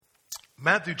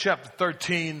Matthew chapter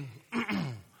 13,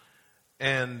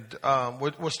 and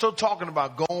we're still talking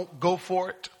about go for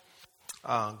it.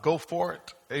 Go for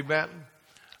it. Amen.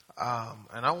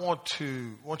 And I want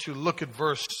you to look at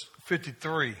verse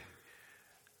 53.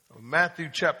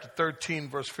 Matthew chapter 13,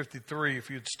 verse 53,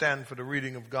 if you'd stand for the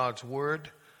reading of God's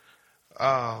word.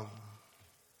 Let's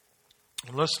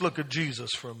look at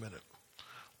Jesus for a minute.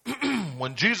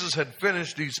 When Jesus had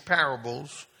finished these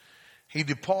parables, he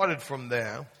departed from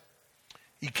there.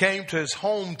 He came to his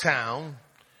hometown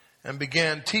and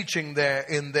began teaching there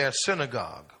in their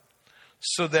synagogue,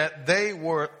 so that they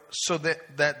were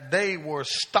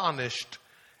astonished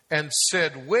and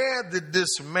said, "Where did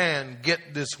this man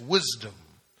get this wisdom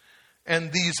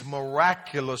and these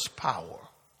miraculous powers?"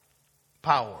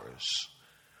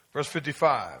 Verse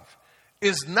 55.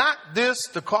 Is not this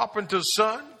the carpenter's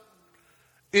son?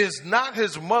 Is not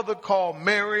his mother called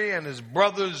Mary, and his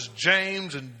brothers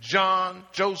James and John,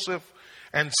 Joseph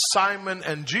and Simon?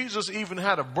 And Jesus even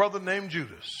had a brother named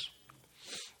Judas.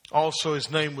 Also his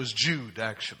name was Jude,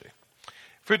 actually.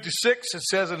 56, it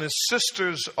says, and his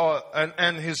sisters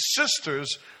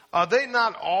are they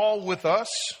not all with us?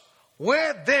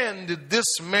 Where then did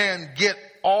this man get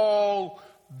all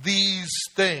these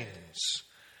things?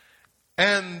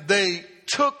 And they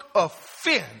took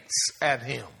offense at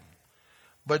him.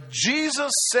 But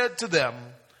Jesus said to them,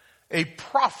 a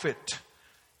prophet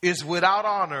is not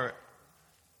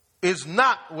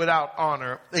without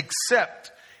honor,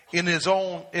 except in his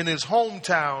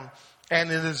hometown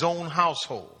and in his own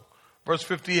household. Verse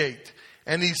 58.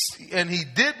 And he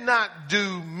did not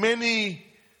do many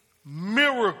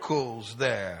miracles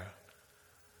there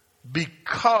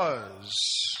because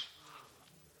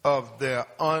of their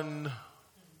unbelief.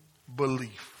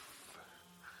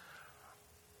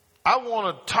 I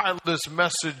want to title this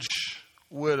message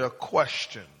with a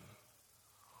question.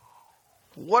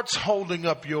 What's holding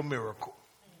up your miracle?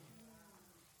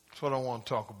 That's what I want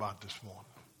to talk about this morning.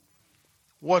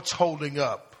 What's holding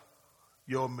up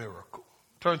your miracle?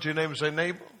 Turn to your neighbor and say,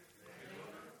 neighbor,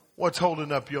 what's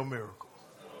holding up your miracle?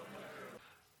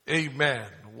 Amen.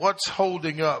 What's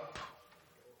holding up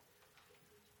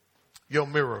your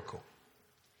miracle?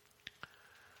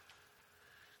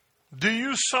 Do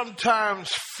you sometimes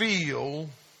feel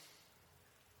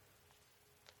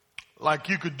like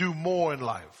you could do more in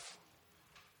life?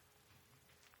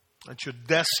 That you're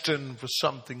destined for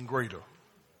something greater?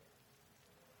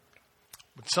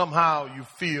 But somehow you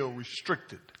feel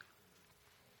restricted.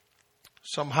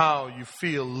 Somehow you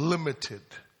feel limited.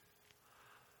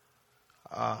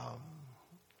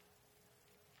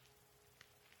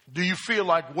 Do you feel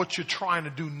like what you're trying to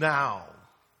do now,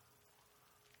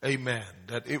 amen,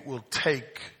 that it will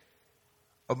take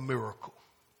a miracle?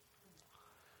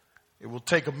 It will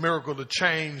take a miracle to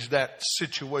change that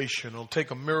situation. It'll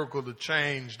take a miracle to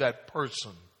change that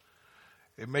person.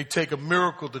 It may take a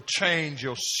miracle to change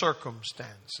your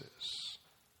circumstances.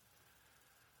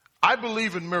 I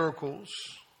believe in miracles.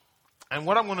 And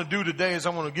what I'm going to do today is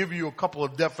I'm going to give you a couple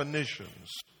of definitions.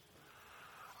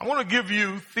 I want to give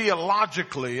you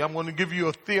I'm going to give you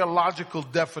a theological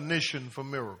definition for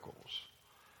miracles.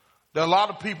 There are a lot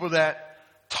of people that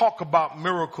talk about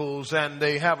miracles and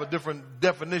they have a different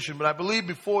definition, but I believe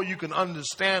before you can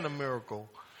understand a miracle,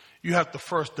 you have to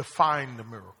first define the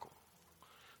miracle.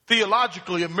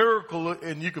 Theologically, a miracle,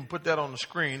 and you can put that on the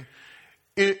screen,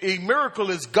 a miracle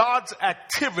is God's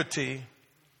activity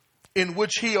in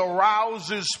which he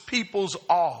arouses people's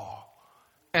awe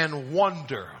and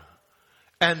wonder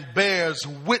and bears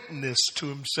witness to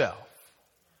himself.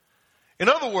 In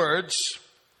other words,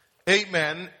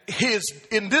 amen,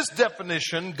 in this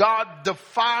definition, God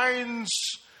defines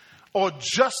or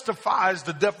justifies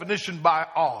the definition by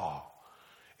awe.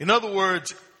 In other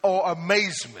words, or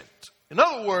amazement. In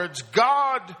other words,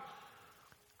 God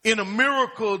in a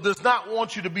miracle does not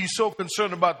want you to be so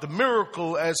concerned about the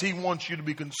miracle as he wants you to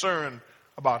be concerned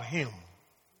about him.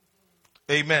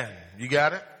 Amen. You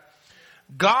got it?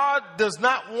 God does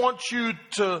not want you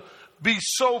to be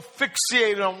so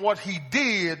fixated on what he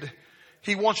did.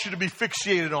 He wants you to be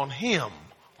fixated on him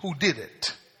who did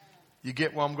it. You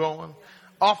get where I'm going?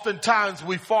 Oftentimes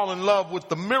we fall in love with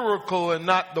the miracle and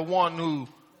not the one who,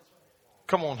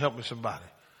 come on, help me somebody,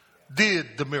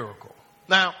 did the miracle.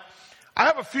 Now, I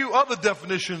have a few other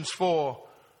definitions for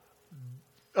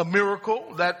a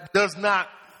miracle that does not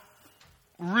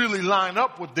really line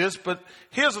up with this, but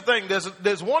here's the thing.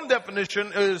 There's one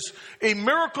definition is a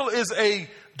miracle is a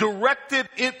direct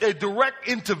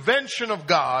intervention of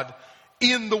God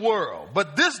in the world.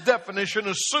 But this definition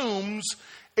assumes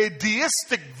a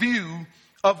deistic view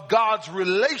of God's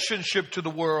relationship to the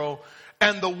world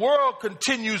and the world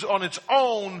continues on its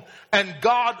own and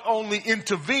God only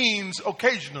intervenes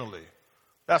occasionally.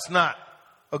 That's not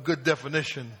a good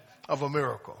definition of a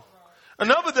miracle.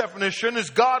 Another definition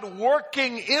is God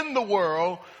working in the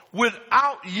world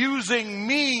without using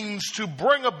means to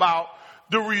bring about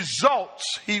the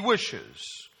results he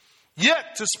wishes.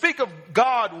 Yet to speak of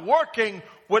God working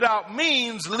without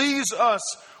means leaves us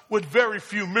with very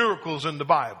few miracles in the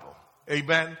Bible.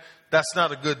 Amen. That's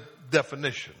not a good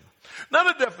definition.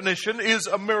 Another definition is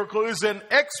a miracle is an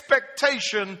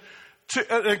expectation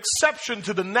to an exception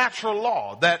to the natural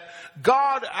law, that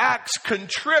God acts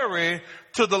contrary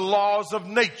to the laws of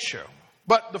nature.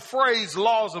 But the phrase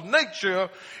laws of nature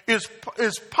is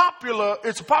popular.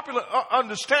 It's a popular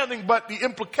understanding, but the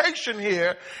implication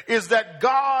here is that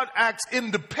God acts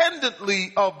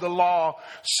independently of the law,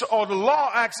 or the law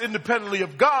acts independently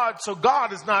of God, so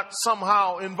God is not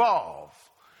somehow involved.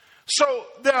 So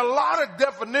there are a lot of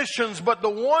definitions, but the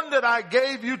one that I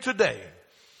gave you today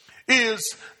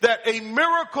is that a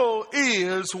miracle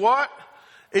is what?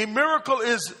 A miracle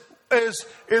is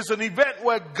an event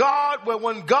where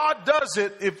when God does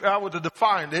it, if I were to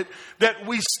define it, that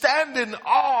we stand in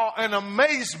awe and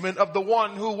amazement of the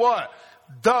one who what?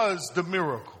 Does the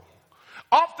miracle.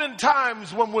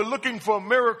 Oftentimes when we're looking for a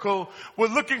miracle, we're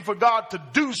looking for God to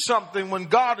do something when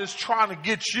God is trying to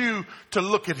get you to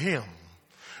look at him.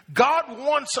 God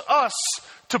wants us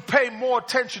to pay more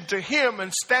attention to him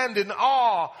and stand in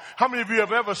awe. How many of you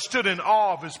have ever stood in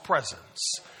awe of his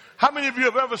presence? How many of you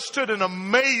have ever stood in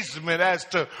amazement as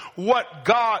to what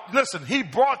God, listen, he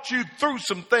brought you through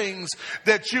some things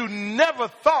that you never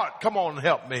thought, come on,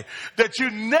 help me, that you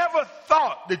never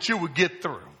thought that you would get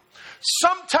through.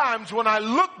 Sometimes when I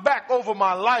look back over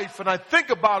my life and I think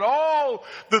about all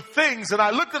the things and I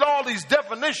looked at all these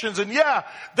definitions, and yeah,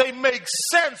 they make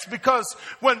sense, because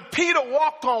when Peter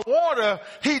walked on water,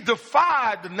 he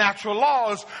defied the natural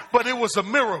laws, but it was a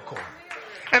miracle.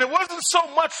 And it wasn't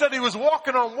so much that he was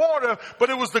walking on water,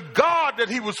 but it was the God that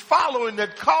he was following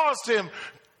that caused him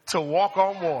to walk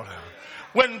on water.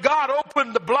 When God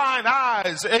opened the blind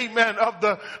eyes, amen, of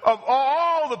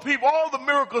all the people, all the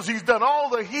miracles he's done, all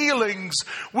the healings,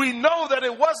 we know that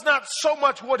it was not so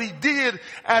much what he did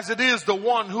as it is the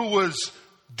one who was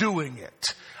doing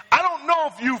it. I don't know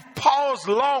if you've paused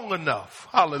long enough,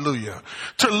 hallelujah,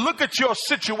 to look at your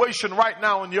situation right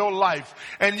now in your life,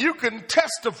 and you can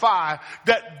testify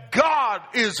that God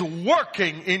is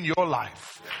working in your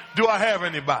life. Do I have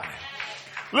anybody?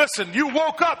 Listen, you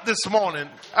woke up this morning.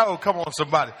 Oh, come on,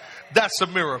 somebody. That's a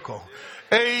miracle.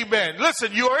 Amen.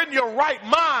 Listen, you're in your right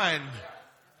mind.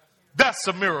 That's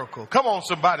a miracle. Come on,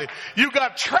 somebody. You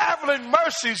got traveling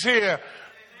mercies here.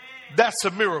 That's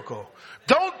a miracle.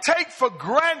 Don't take for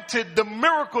granted the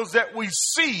miracles that we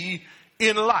see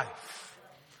in life.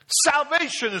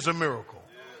 Salvation is a miracle.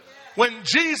 When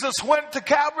Jesus went to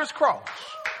Calvary's cross,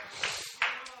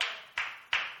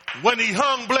 when he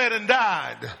hung, bled, and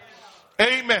died,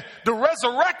 amen, the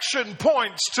resurrection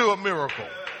points to a miracle.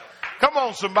 Come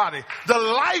on, somebody. The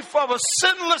life of a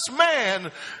sinless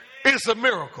man is a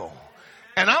miracle.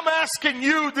 And I'm asking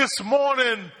you this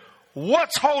morning,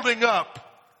 what's holding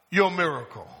up your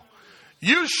miracle?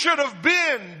 You should have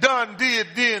been done,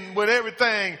 did, with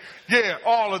everything. Yeah,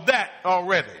 all of that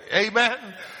already. Amen.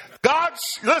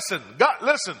 Listen.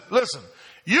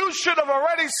 You should have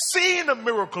already seen a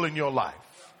miracle in your life.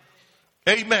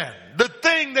 Amen. The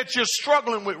thing that you're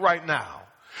struggling with right now.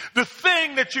 The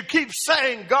thing that you keep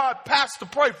saying, God, Pastor,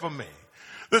 pray for me.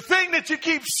 The thing that you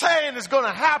keep saying is going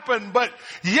to happen, but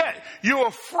yet you're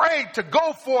afraid to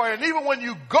go for it. And even when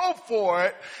you go for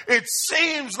it, it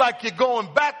seems like you're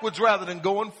going backwards rather than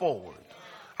going forward.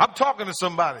 I'm talking to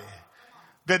somebody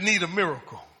that need a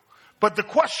miracle. But the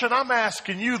question I'm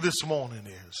asking you this morning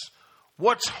is,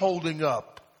 what's holding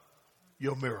up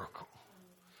your miracle?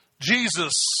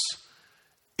 Jesus,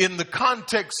 in the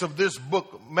context of this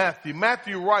book,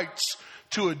 Matthew writes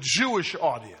to a Jewish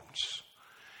audience.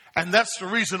 And that's the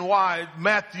reason why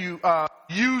Matthew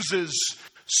uses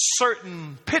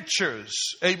certain pictures,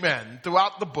 amen,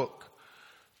 throughout the book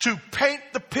to paint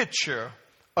the picture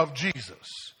of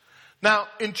Jesus. Now,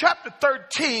 in chapter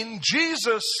 13,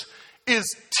 Jesus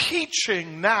is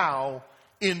teaching now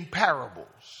in parables.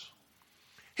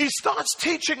 He starts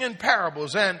teaching in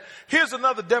parables. And here's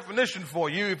another definition for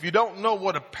you if you don't know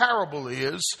what a parable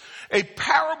is. A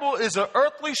parable is an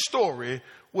earthly story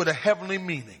with a heavenly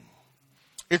meaning.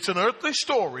 It's an earthly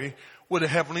story with a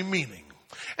heavenly meaning.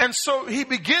 And so he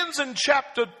begins in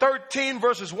chapter 13,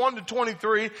 verses 1 to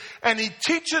 23, and he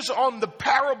teaches on the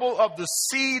parable of the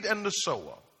seed and the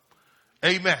sower.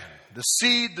 Amen. The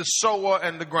seed, the sower,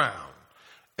 and the ground.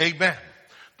 Amen.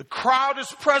 The crowd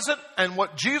is present, and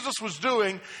what Jesus was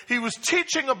doing, he was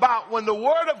teaching about when the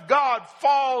word of God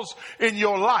falls in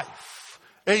your life.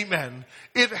 Amen.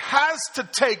 It has to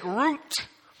take root,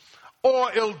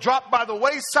 or it'll drop by the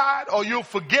wayside, or you'll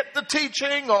forget the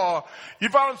teaching, or you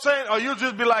follow what I'm saying? Or you'll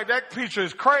just be like, that preacher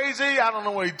is crazy. I don't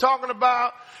know what he's talking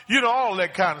about. You know, all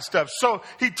that kind of stuff. So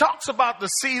he talks about the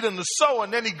seed and the sower,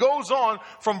 and then he goes on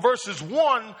from verses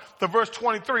 1 to verse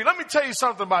 23. Let me tell you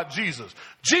something about Jesus.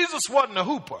 Jesus wasn't a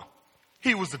hooper.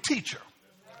 He was a teacher.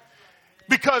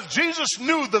 Because Jesus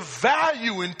knew the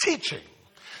value in teaching.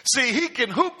 See, he can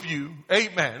hoop you,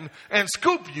 amen, and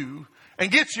scoop you,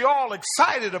 and get you all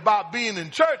excited about being in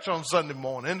church on Sunday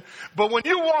morning. But when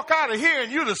you walk out of here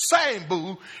and you're the same,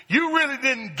 boo, you really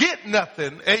didn't get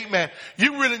nothing, amen.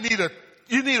 You really need a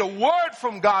word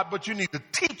from God, but you need the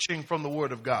teaching from the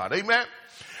word of God. Amen.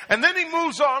 And then he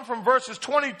moves on from verses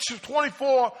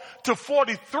 24 to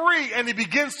 43, and he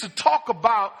begins to talk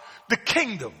about the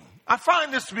kingdom. I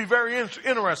find this to be very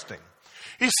interesting.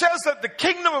 He says that the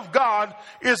kingdom of God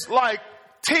is like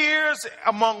tears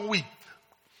among wheat.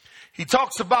 He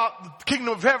talks about the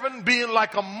kingdom of heaven being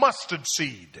like a mustard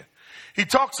seed. He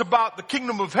talks about the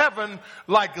kingdom of heaven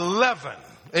like leaven.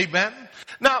 Amen.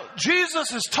 Now,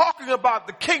 Jesus is talking about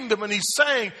the kingdom, and he's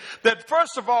saying that,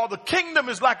 first of all, the kingdom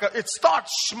is like it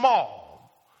starts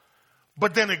small,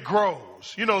 but then it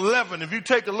grows. You know, leaven, if you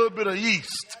take a little bit of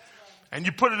yeast and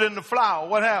you put it in the flour,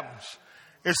 what happens?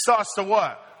 It starts to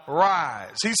what?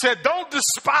 Rise. He said, don't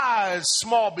despise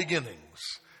small beginnings.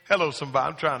 Hello, somebody.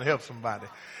 I'm trying to help somebody.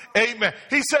 Amen.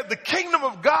 He said the kingdom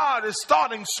of God is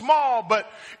starting small,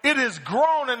 but it is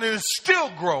grown and it is still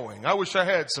growing. I wish I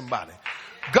had somebody.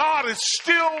 God is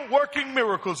still working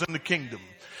miracles in the kingdom.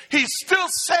 He's still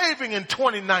saving in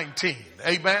 2019.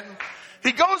 Amen.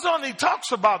 He goes on, he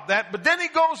talks about that, but then he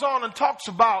goes on and talks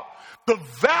about the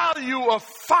value of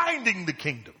finding the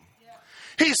kingdom.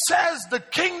 He says the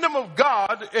kingdom of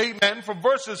God, amen, from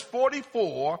verses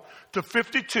 44 to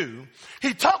 52,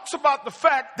 he talks about the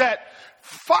fact that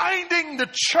finding the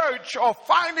church or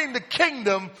finding the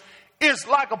kingdom is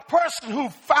like a person who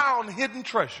found hidden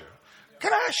treasure.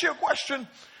 Can I ask you a question?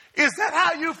 Is that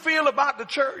how you feel about the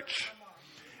church?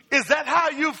 Is that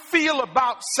how you feel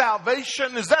about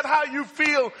salvation? Is that how you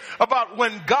feel about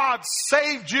when God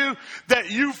saved you,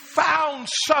 that you found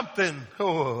something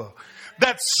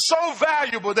that's so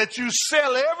valuable that you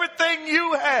sell everything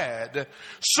you had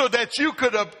so that you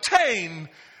could obtain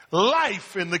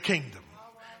life in the kingdom?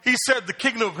 He said the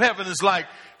kingdom of heaven is like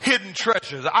hidden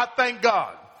treasures. I thank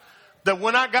God that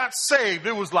when I got saved,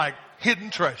 it was like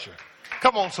hidden treasure.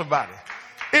 Come on, somebody.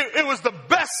 It was the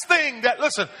best thing that,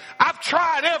 listen, I've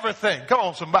tried everything. Come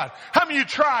on, somebody. How many of you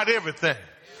tried everything?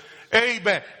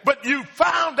 Amen. But you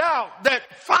found out that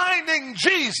finding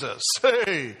Jesus,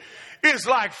 hey, is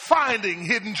like finding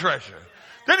hidden treasure.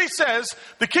 Then he says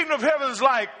the kingdom of heaven is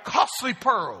like costly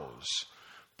pearls.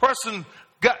 Person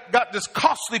got this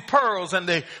costly pearls, and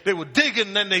they were digging,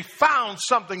 and then they found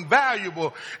something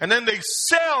valuable, and then they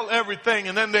sell everything,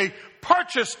 and then they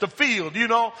purchase the field, you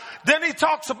know. Then he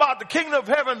talks about the kingdom of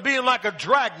heaven being like a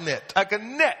dragnet, like a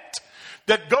net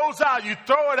that goes out. You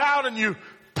throw it out and you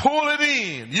pull it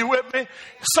in. You with me?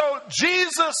 So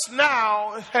Jesus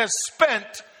now has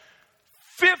spent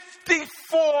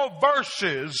 54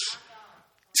 verses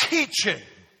teaching.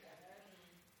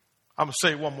 I'm going to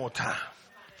say it one more time.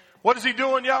 What is he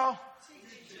doing, y'all?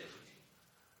 Teaching.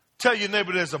 Tell your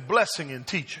neighbor there's a blessing in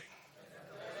teaching.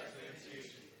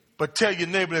 But tell your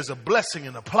neighbor there's a blessing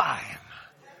in applying.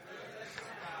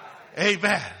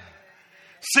 Amen.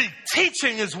 See,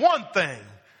 teaching is one thing,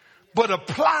 but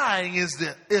applying is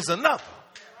another.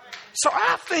 So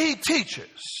after he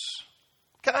teaches,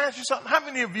 can I ask you something? How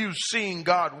many of you seen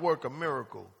God work a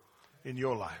miracle in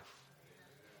your life?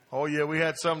 Oh yeah, we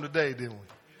had some today, didn't we?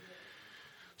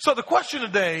 So the question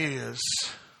today is,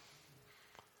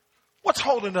 what's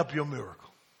holding up your miracle?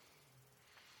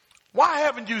 Why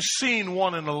haven't you seen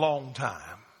one in a long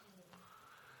time?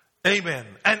 Amen.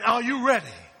 And are you ready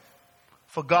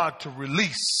for God to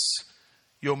release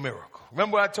your miracle?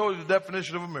 Remember I told you the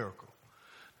definition of a miracle.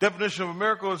 Definition of a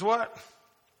miracle is what?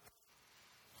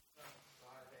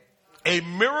 A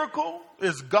miracle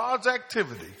is God's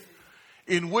activity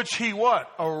in which he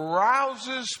what?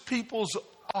 Arouses people's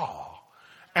awe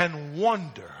and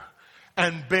wonder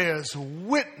and bears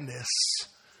witness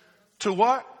to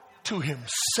what? To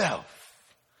himself.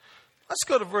 Let's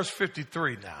go to verse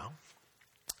 53 now.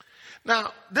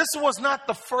 Now, this was not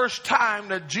the first time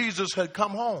that Jesus had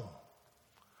come home.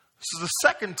 This is the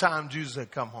second time Jesus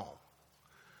had come home.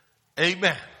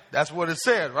 Amen. That's what it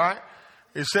said, right?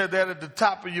 It said that at the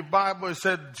top of your Bible. It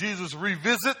said Jesus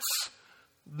revisits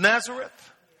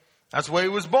Nazareth. That's where he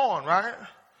was born, right?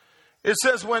 It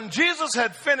says when Jesus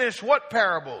had finished what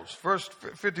parables? Verse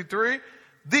 53,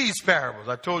 these parables.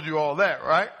 I told you all that,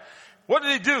 right? What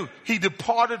did he do? He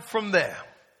departed from there.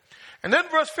 And then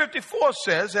verse 54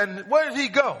 says, and where did he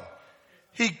go?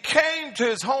 He came to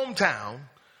his hometown.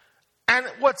 And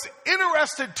what's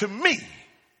interesting to me,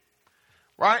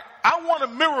 right? I want a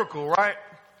miracle, right?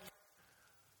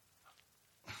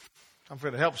 I'm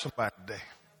going to help somebody today.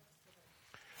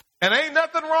 And ain't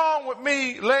nothing wrong with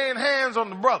me laying hands on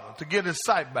the brother to get his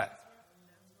sight back.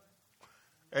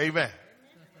 Amen.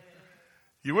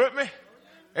 You with me?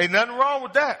 Ain't nothing wrong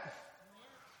with that.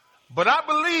 But I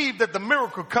believe that the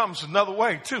miracle comes another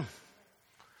way too.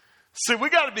 See, we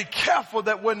got to be careful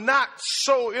that we're not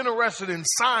so interested in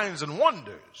signs and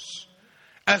wonders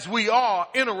as we are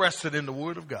interested in the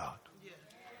Word of God.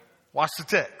 Watch the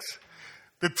text.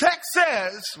 The text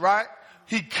says, right,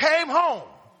 he came home.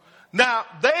 Now,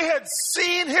 they had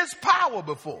seen his power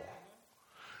before,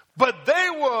 but they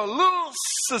were a little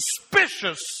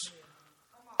suspicious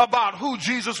about who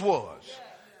Jesus was.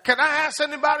 Can I ask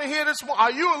anybody here this morning,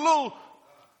 are you a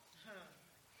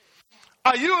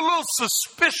little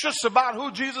suspicious about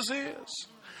who Jesus is?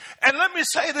 And let me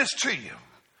say this to you.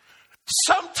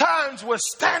 Sometimes we're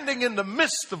standing in the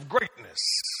midst of greatness.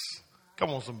 Come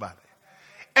on, somebody.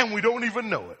 And we don't even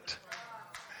know it.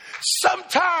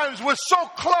 Sometimes we're so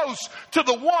close to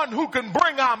the one who can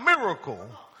bring our miracle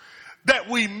that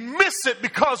we miss it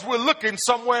because we're looking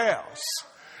somewhere else.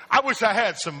 I wish I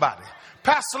had somebody.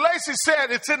 Pastor Lacey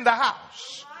said it's in the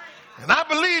house. And I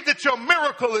believe that your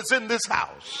miracle is in this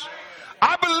house.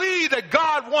 I believe that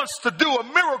God wants to do a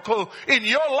miracle in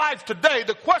your life today.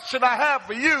 The question I have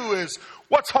for you is,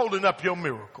 what's holding up your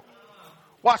miracle?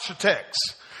 Watch the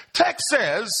text. Text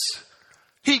says,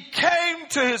 he came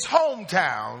to his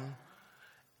hometown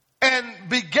and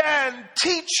began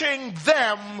teaching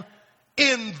them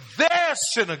in their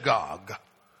synagogue.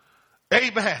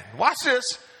 Amen. Watch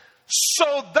this. So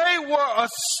they were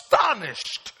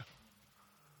astonished.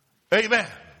 Amen.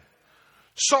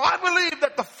 So I believe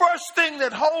that the first thing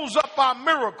that holds up our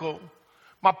miracle,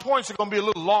 my points are going to be a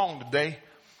little long today.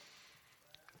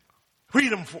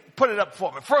 Read them, put it up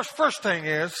for me. First thing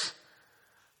is,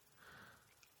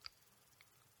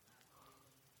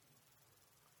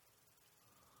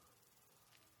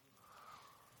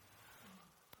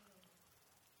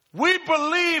 we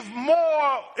believe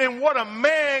more in what a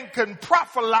man can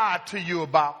prophesy to you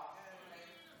about.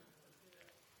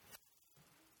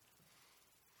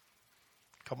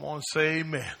 Come on, say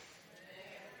amen.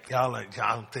 I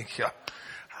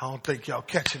don't think y'all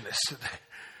catching this today.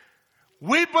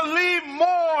 We believe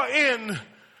more in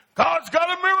God's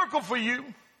got a miracle for you.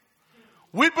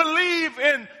 We believe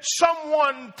in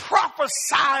someone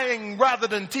prophesying rather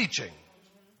than teaching.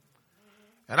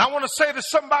 And I want to say to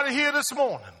somebody here this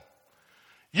morning,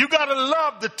 you got to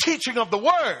love the teaching of the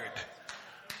word,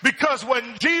 because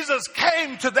when Jesus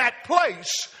came to that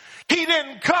place, he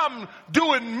didn't come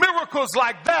doing miracles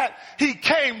like that. He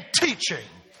came teaching.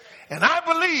 And I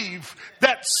believe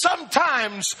that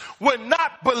sometimes we're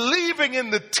not believing in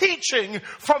the teaching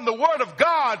from the Word of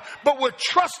God, but we're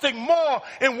trusting more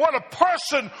in what a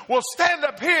person will stand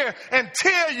up here and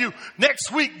tell you.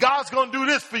 Next week, God's going to do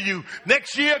this for you.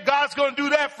 Next year, God's going to do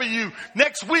that for you.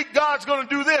 Next week, God's going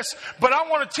to do this. But I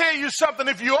want to tell you something.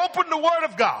 If you open the Word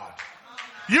of God,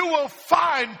 you will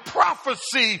find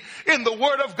prophecy in the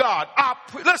Word of God.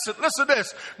 Listen to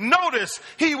this. Notice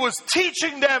he was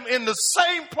teaching them in the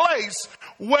same place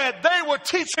where they were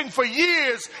teaching for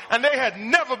years, and they had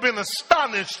never been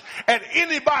astonished at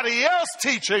anybody else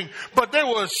teaching, but they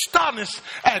were astonished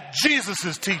at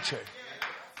Jesus' teaching.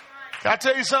 Can I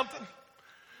tell you something?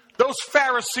 Those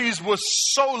Pharisees were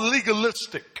so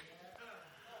legalistic.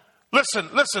 Listen,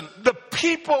 the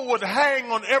people would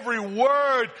hang on every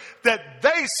word that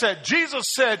they said.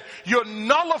 Jesus said, you're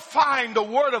nullifying the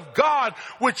word of God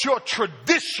with your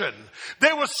tradition.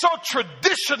 They were so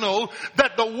traditional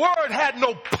that the word had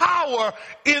no power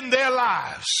in their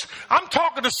lives. I'm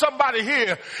talking to somebody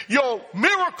here. Your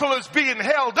miracle is being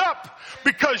held up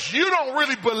because you don't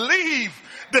really believe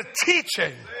the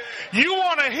teaching. You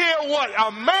want to hear what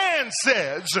a man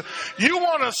says. You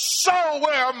want to sow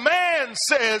where a man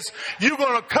says you're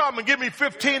going to come and give me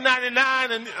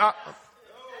 $15.99 and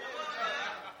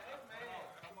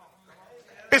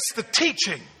it's the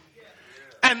teaching.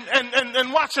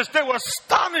 And watch this. They were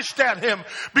astonished at him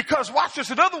because, watch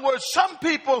this. In other words, some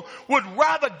people would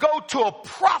rather go to a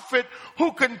prophet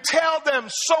who can tell them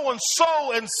so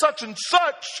and such,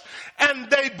 and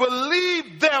they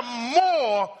believe them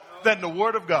more than the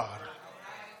word of God.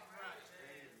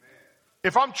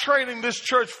 If I'm training this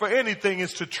church for anything,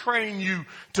 it's to train you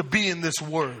to be in this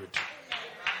word.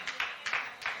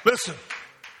 Listen,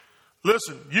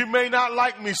 you may not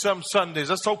like me some Sundays.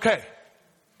 That's okay.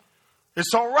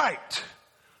 It's all right.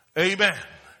 Amen.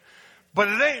 But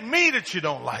it ain't me that you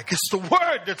don't like. It's the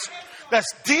word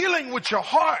that's dealing with your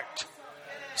heart.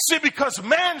 See, because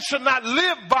man should not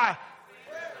live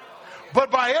but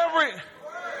by every...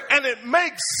 And it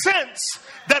makes sense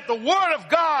that the Word of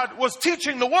God was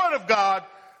teaching the Word of God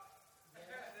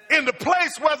in the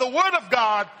place where the Word of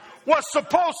God was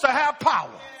supposed to have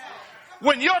power.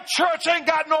 When your church ain't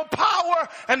got no power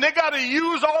and they got to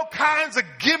use all kinds of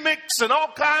gimmicks and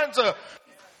all kinds of...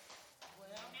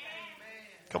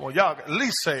 Come on, y'all, at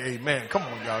least say amen. Come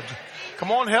on, y'all.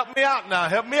 Come on, help me out now.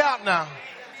 Help me out now.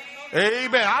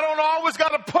 Amen. I don't always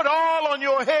got to put all on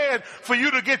your head for you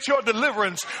to get your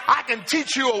deliverance. I can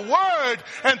teach you a word,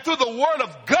 and through the word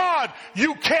of God,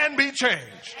 you can be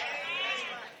changed.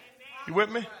 You with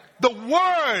me? The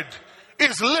word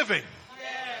is living.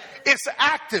 It's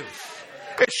active.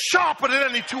 It's sharper than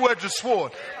any two-edged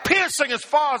sword, piercing as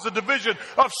far as the division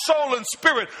of soul and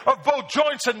spirit, of both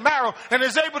joints and marrow, and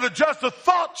is able to judge the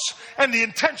thoughts and the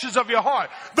intentions of your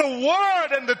heart. The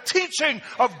word and the teaching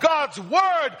of God's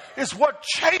word is what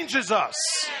changes us.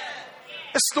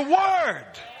 It's the word.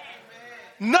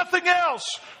 Nothing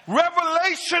else.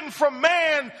 Revelation from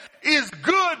man is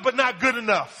good, but not good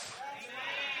enough.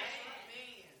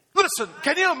 Listen,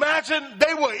 can you imagine?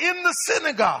 They were in the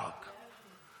synagogue.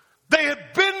 They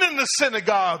had been in the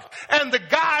synagogue, and the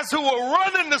guys who were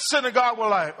running the synagogue were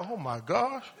like, oh my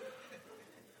gosh,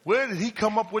 where did he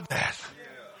come up with that?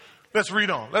 Let's read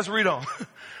on. Let's read on.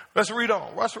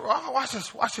 Watch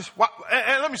this.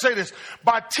 And let me say this.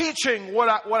 By teaching, what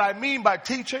I mean by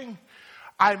teaching,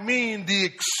 I mean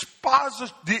the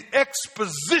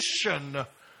exposition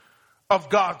of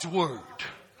God's word.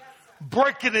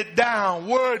 Breaking it down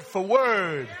word for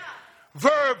word,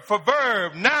 verb for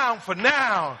verb, noun for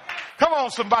noun. Come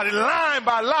on, somebody, line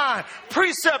by line,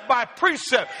 precept by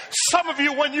precept. Some of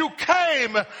you, when you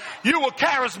came, you were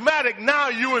charismatic. Now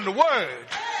you in the word.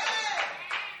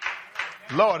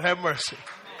 Lord have mercy.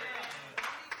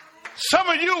 Some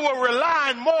of you were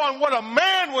relying more on what a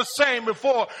man was saying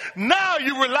before. Now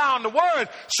you rely on the word.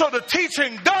 So the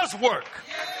teaching does work.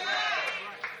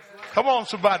 Come on,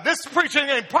 somebody. This preaching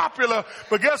ain't popular,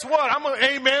 but guess what? I'm going to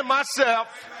amen myself.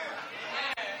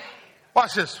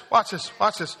 Watch this.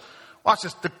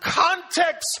 The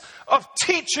context of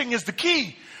teaching is the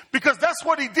key, because that's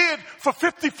what he did for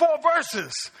 54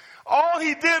 verses. All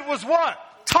he did was what?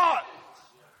 Taught.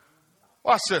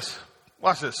 Watch this.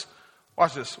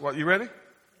 What, you ready?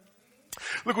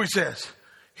 Look what he says.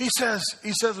 He says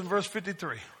in verse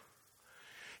 53.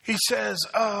 He says,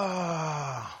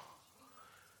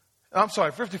 I'm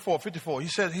sorry, 54. He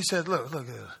said, look,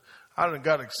 I done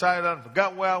got excited. I done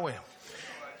forgot where I went.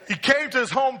 He came to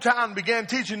his hometown and began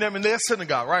teaching them in their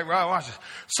synagogue. Right, watch this.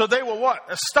 So they were what?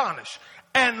 Astonished.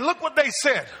 And look what they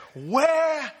said.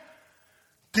 Where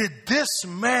did this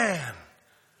man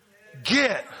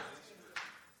get?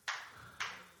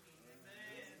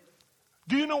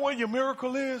 Do you know where your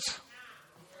miracle is?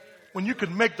 When you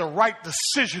can make the right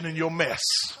decision in your mess.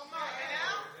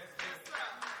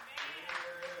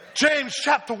 James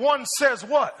chapter 1 says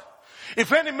what?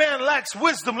 If any man lacks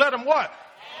wisdom, let him what?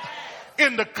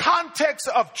 In the context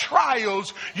of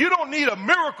trials, you don't need a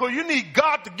miracle. You need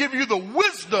God to give you the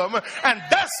wisdom, and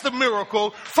that's the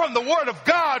miracle from the word of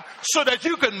God, so that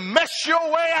you can mess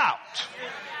your way out.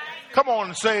 Come on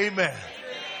and say amen.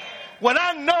 When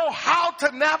I know how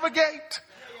to navigate,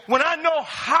 when I know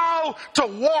how to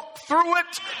walk through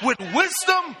it with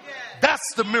wisdom,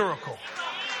 that's the miracle.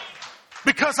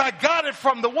 Because I got it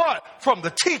from the what? From the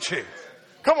teaching.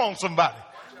 Come on, somebody.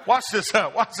 Watch this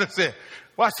here.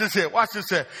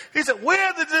 He said,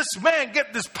 where did this man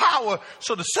get this power?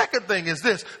 So the second thing is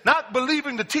this: not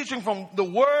believing the teaching from the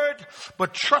word,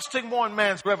 but trusting more in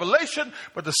man's revelation.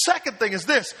 But the second thing is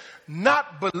this: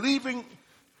 not believing.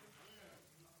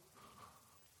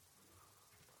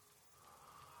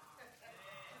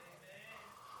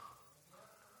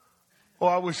 Oh,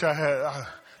 I wish I had.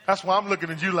 That's why I'm looking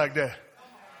at you like that.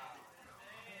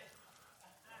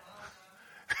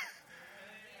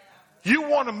 You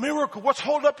want a miracle. What's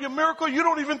hold up your miracle? You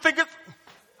don't even think it.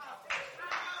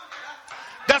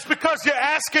 That's because you're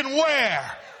asking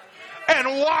where and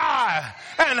why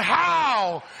and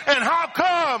how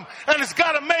come, and it's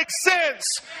got to make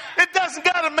sense. It doesn't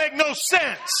got to make no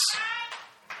sense.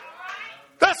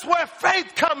 That's where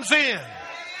faith comes in.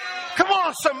 Come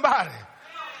on, somebody.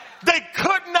 They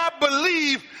could not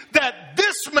believe that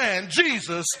this man,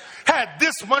 Jesus, had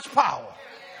this much power.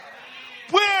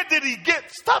 where did he get?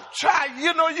 Stop trying.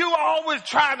 You know, you always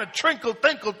trying to tinkle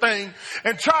thing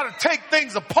and try to take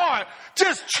things apart.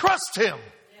 Just trust him.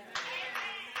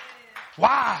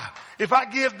 Why? If I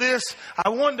give this, I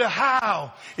wonder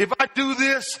how. If I do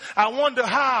this, I wonder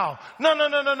how. No.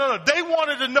 They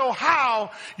wanted to know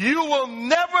how. You will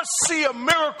never see a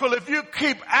miracle if you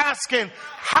keep asking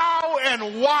how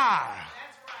and why.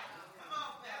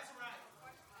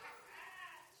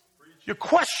 You're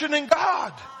questioning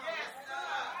God.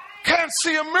 Can't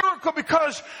see a miracle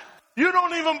because you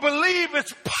don't even believe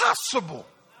it's possible.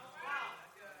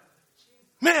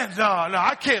 Man, no,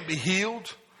 I can't be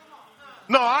healed.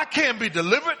 No, I can't be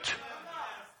delivered.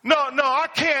 No, I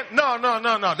can't. No.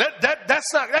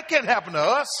 That can't happen to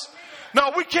us.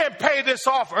 No, we can't pay this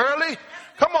off early.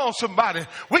 Come on, somebody.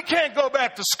 We can't go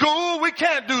back to school. We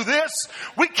can't do this.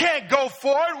 We can't go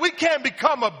for it. We can't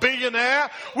become a billionaire.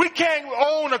 We can't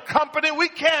own a company. We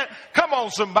can't. Come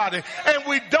on, somebody. And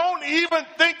we don't even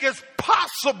think it's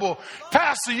possible.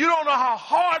 Pastor, you don't know how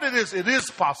hard it is. It is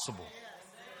possible.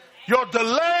 Your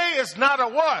delay is not a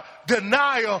what?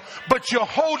 Denial, but you're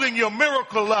holding your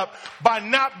miracle up by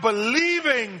not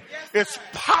believing it's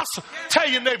possible. Tell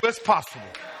your neighbor it's possible.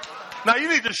 Now you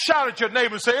need to shout at your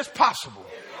neighbor and say it's possible.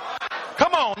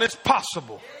 Come on, it's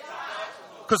possible.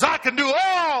 Because I can do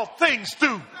all things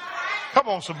through. Come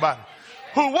on, somebody.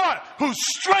 Who what? Who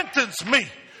strengthens me.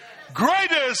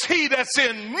 Greater is he that's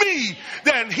in me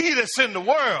than he that's in the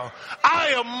world. I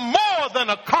am more than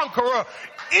a conqueror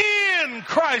in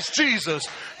Christ Jesus.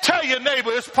 Tell your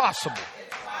neighbor it's possible.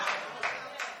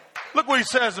 Look what he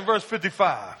says in verse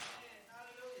 55.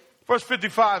 Verse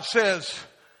 55 says,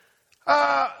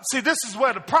 see, this is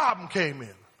where the problem came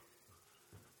in.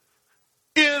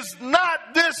 Is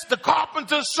not this the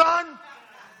carpenter's son?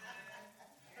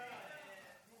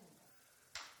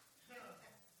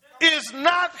 Is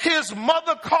not his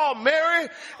mother called Mary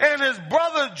and his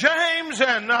brother James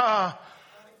and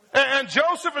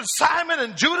Joseph and Simon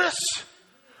and Judas?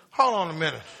 Hold on a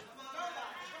minute.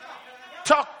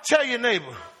 Tell your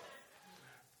neighbor.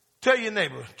 Tell your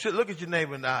neighbor. Look at your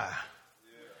neighbor in the eye.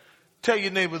 Tell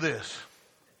your neighbor this.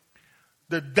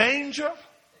 The danger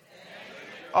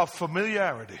of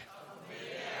familiarity.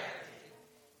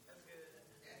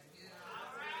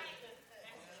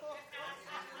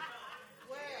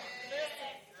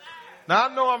 Now,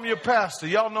 I know I'm your pastor.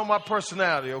 Y'all know my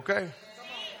personality, okay?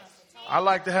 I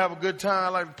like to have a good time. I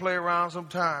like to play around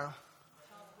sometime.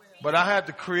 But I had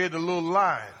to create a little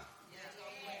line.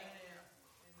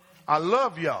 I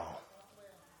love y'all.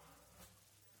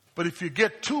 But if you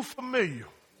get too familiar,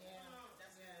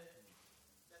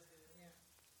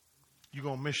 you're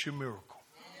going to miss your miracle.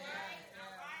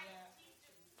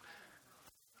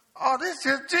 Oh, this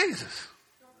is Jesus.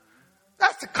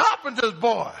 That's the carpenter's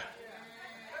boy.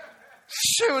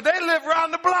 Shoot, they live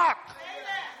around the block.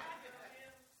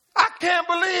 I can't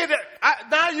believe it.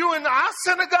 Now you in our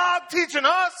synagogue teaching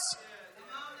us?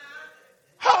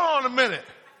 Hold on a minute.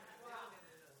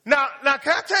 Now,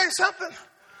 can I tell you something?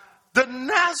 The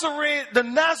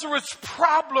Nazareth's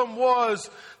problem was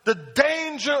the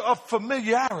danger of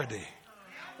familiarity.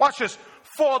 Watch this.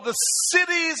 For the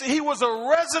cities, he was a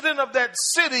resident of that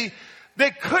city.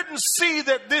 They couldn't see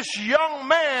that this young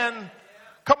man,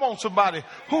 come on somebody,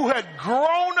 who had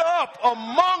grown up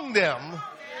among them,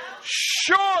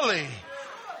 surely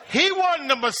he wasn't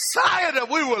the Messiah that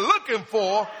we were looking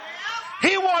for.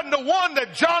 He wasn't the one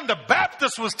that John the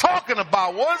Baptist was talking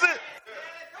about, was it?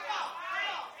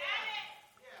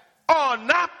 Oh,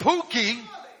 not Pookie.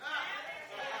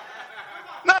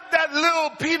 Not that little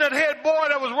peanut head boy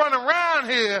that was running around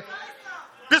here.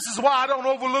 This is why I don't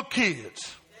overlook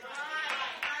kids.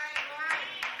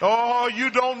 Oh, you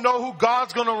don't know who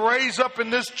God's going to raise up in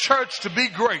this church to be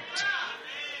great.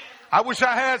 I wish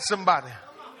I had somebody.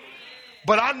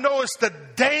 But I know it's the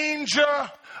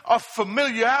danger of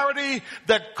familiarity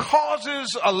that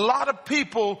causes a lot of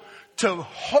people to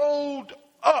hold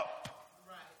up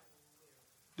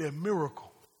their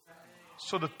miracle.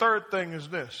 So the third thing is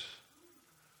this.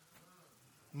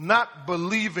 Not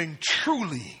believing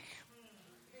truly.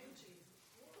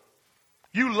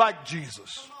 You like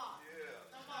Jesus.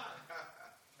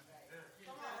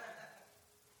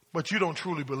 But you don't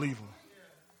truly believe him.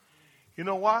 You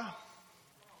know why?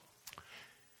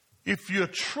 If you're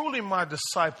truly my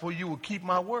disciple, you will keep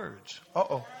my words.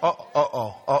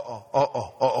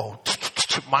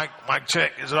 Mic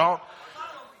check. Is it on?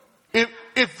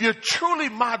 If you're truly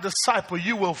my disciple,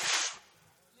 you will.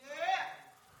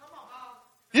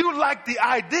 You like the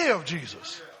idea of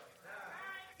Jesus.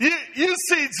 You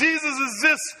see Jesus as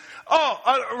this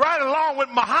right along with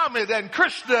Muhammad and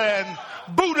Krishna and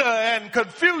Buddha and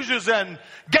Confucius and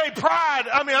gay pride.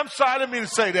 I mean, I'm sorry, I didn't mean to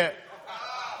say that.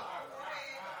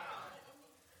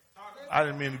 I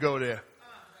didn't mean to go there.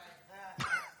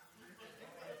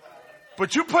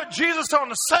 But you put Jesus on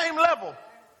the same level.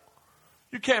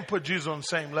 You can't put Jesus on the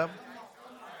same level.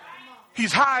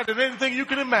 He's higher than anything you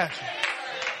can imagine.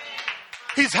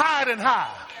 He's higher than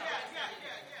high.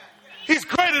 He's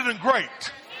greater than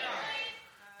great.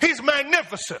 He's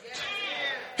magnificent.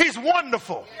 He's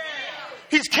wonderful.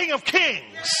 He's King of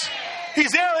Kings.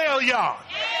 He's El Elyon.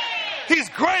 He's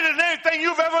greater than anything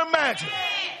you've ever imagined.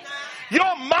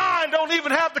 Your mind don't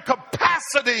even have the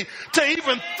capacity to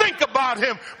even think about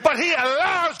him, but he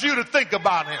allows you to think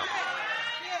about him.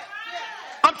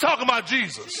 I'm talking about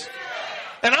Jesus.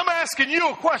 And I'm asking you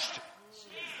a question.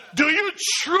 Do you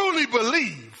truly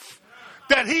believe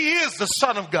that he is the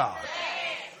Son of God?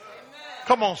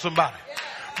 Come on, somebody.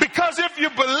 Because if you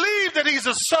believe that he's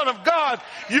the Son of God,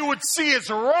 you would see it's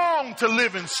wrong to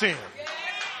live in sin.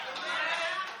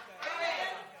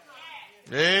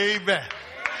 Amen.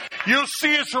 You'll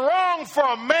see it's wrong for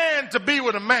a man to be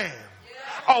with a man,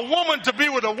 a woman to be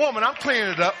with a woman. I'm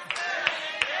clearing it up.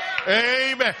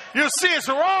 Amen. You'll see it's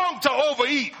wrong to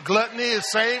overeat. Gluttony is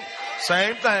same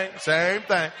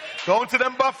thing. Going to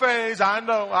them buffets. I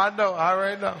know, I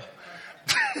already know.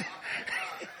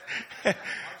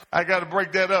 I got to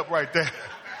break that up right there.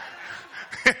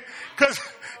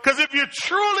 Because if you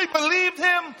truly believed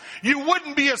him, you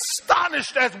wouldn't be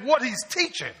astonished at what he's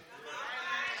teaching.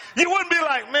 You wouldn't be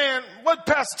like, man, what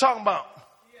pastor talking about?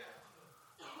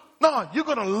 No, you're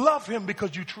going to love him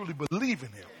because you truly believe in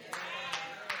him.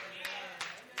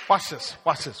 Watch this.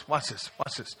 They're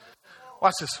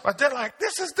like,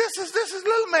 this is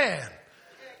little man.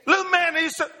 Little man, he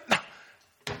said, no.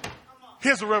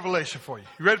 Here's a revelation for you.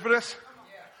 You ready for this?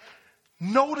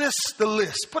 Notice the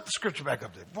list. Put the scripture back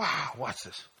up there. Wow, watch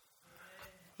this.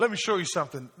 Let me show you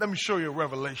something. Let me show you a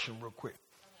revelation real quick.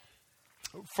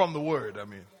 From the word, I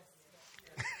mean.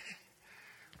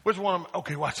 Which one?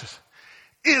 Okay, watch this.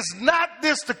 Is not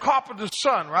this the carpenter's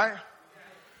son, right?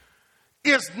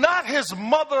 Is not his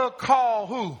mother called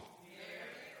who?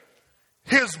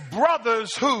 His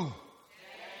brothers who?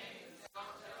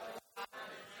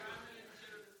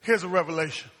 Here's a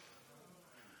revelation.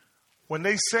 When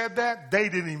they said that, they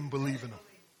didn't even believe in him.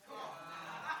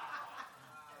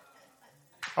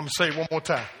 I'm going to say it one more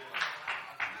time.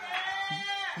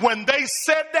 When they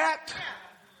said that,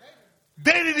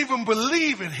 they didn't even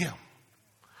believe in him.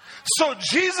 So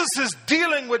Jesus is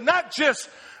dealing with not just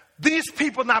these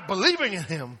people not believing in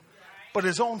him, but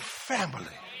his own family.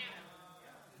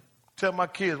 Tell my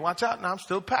kids, watch out now, I'm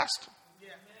still pastor.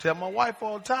 Tell my wife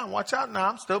all the time, watch out now,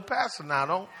 I'm still pastor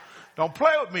now. Don't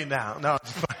play with me now. No.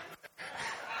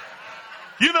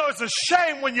 You know, it's a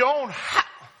shame when your own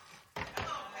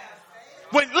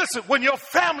when your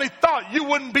family thought you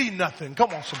wouldn't be nothing.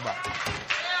 Come on, somebody.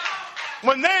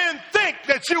 When they didn't think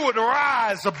that you would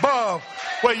rise above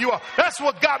where you are. That's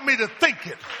what got me to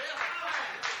thinking.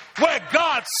 Where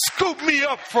God scooped me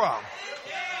up from.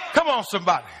 Come on,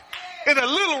 somebody. In a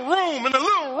little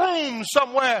room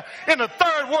somewhere in a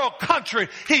third world country,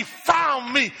 he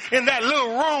found me in that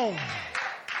little room.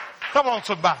 Come on,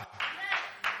 somebody.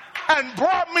 And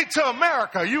brought me to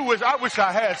America. I wish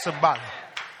I had somebody.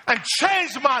 And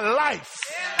changed my life.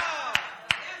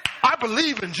 I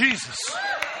believe in Jesus.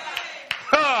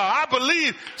 I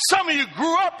believe some of you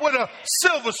grew up with a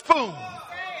silver spoon,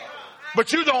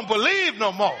 but you don't believe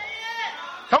no more.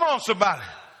 Come on, somebody.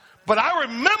 But I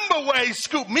remember where he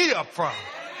scooped me up from.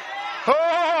 Oh,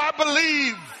 I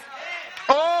believe.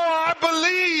 Oh, I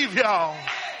believe, y'all.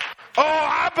 Oh,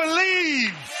 I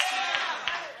believe.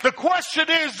 The question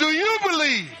is, do you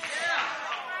believe?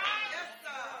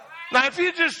 Now, if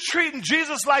you're just treating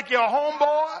Jesus like your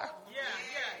homeboy,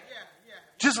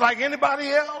 just like anybody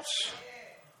else,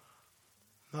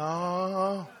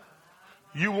 no,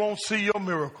 you won't see your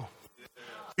miracle.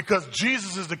 Because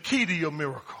Jesus is the key to your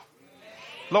miracle.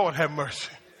 Lord have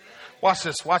mercy. Watch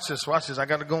this. I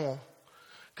got to go on.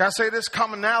 Can I say this?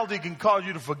 Commonality can cause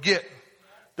you to forget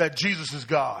that Jesus is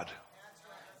God.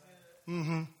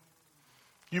 Mm-hmm.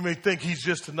 You may think he's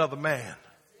just another man.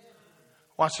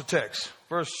 Watch the text.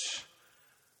 Verse,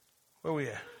 where we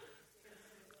at?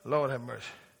 Lord have mercy.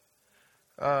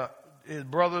 His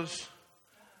brothers,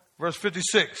 verse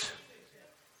 56.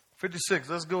 56,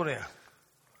 let's go there.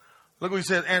 Look what he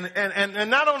said. And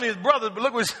not only his brothers, but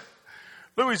look what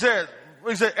he said.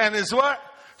 He said, and his what?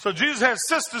 So Jesus had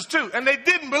sisters too, and they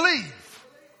didn't believe.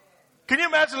 Can you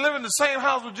imagine living in the same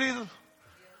house with Jesus?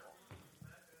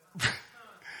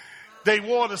 They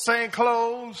wore the same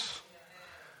clothes.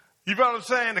 You know what I'm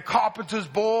saying? The carpenter's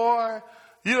boy.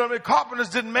 You know what I mean? Carpenters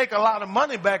didn't make a lot of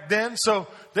money back then, so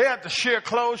they had to share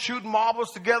clothes, shooting marbles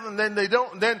together, and then they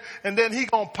don't. And then he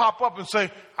gonna pop up and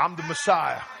say, "I'm the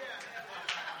Messiah."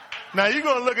 Now you're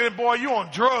gonna look at him, boy. You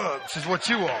on drugs is what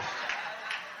you are.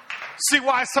 See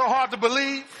why it's so hard to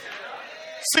believe?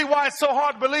 See why it's so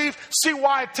hard to believe? See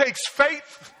why it takes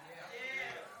faith?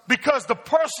 Because the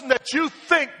person that you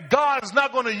think God is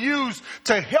not going to use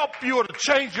to help you or to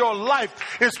change your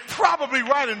life is probably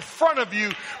right in front of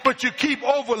you, but you keep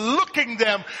overlooking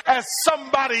them as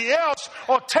somebody else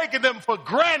or taking them for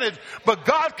granted. But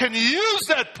God can use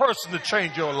that person to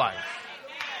change your life.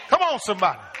 Come on,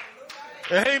 somebody.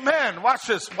 Amen. Watch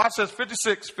this. Watch this.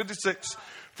 56,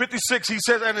 he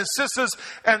says, and his sisters,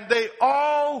 and they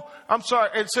all,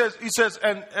 he says,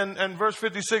 and verse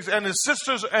 56, and his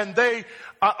sisters, and they,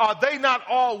 are they not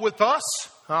all with us?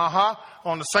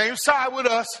 On the same side with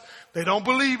us. They don't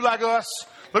believe like us.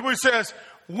 Look what he says.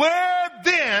 Where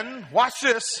then, watch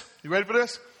this. You ready for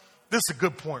this? This is a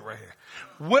good point right here.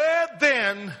 Where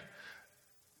then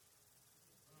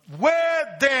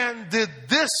did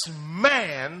this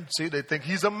man, see, they think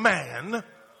he's a man.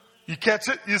 You catch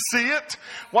it? You see it?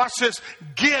 Watch this.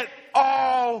 Get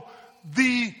all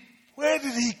where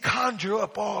did he conjure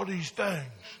up all these things?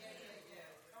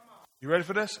 You ready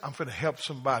for this? I'm finna help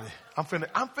somebody. I'm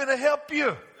finna help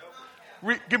you.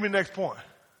 Give me the next point.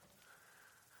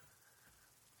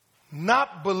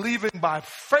 Not believing by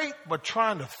faith, but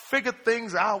trying to figure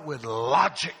things out with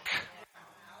logic.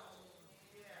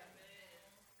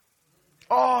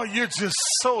 Oh, you're just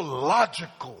so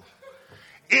logical.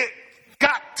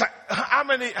 How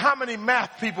many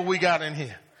math people we got in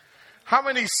here? How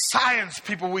many science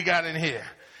people we got in here?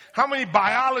 How many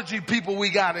biology people we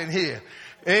got in here?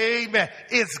 Amen.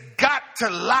 It's got to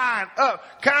line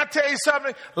up. Can I tell you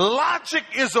something? Logic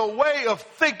is a way of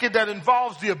thinking that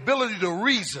involves the ability to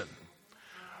reason.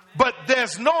 But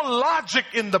there's no logic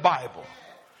in the Bible.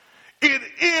 It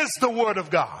is the Word of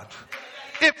God.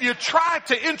 If you try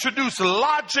to introduce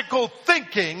logical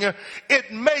thinking,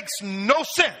 it makes no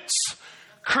sense.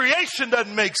 Creation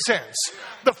doesn't make sense.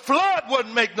 The flood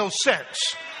wouldn't make no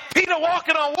sense. Peter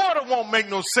walking on water won't make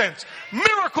no sense.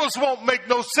 Miracles won't make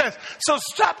no sense. So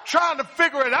stop trying to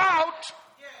figure it out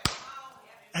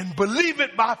and believe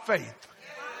it by faith.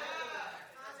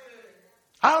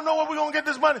 I don't know where we're going to get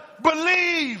this money.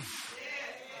 Believe.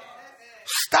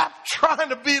 Stop trying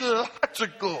to be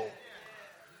logical.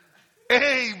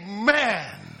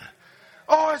 Amen.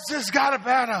 Oh, it's just got to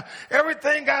matter.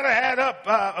 Everything got to add up,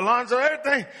 Alonzo.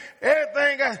 Everything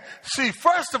got. See,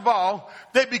 first of all,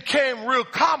 they became real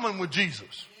common with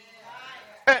Jesus.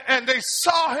 And they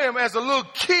saw him as a little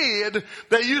kid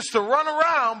that used to run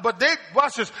around, but they,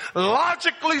 watch this,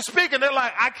 logically speaking, they're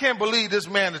like, I can't believe this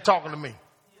man is talking to me.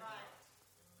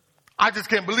 I just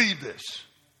can't believe this.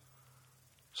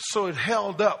 So it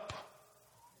held up.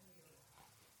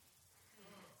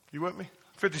 You with me?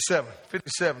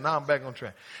 57. Now I'm back on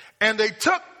track. And they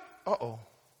took, hold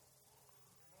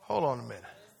on a minute.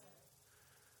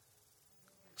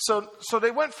 So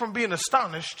they went from being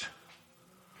astonished.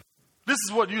 This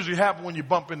is what usually happens when you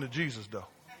bump into Jesus, though.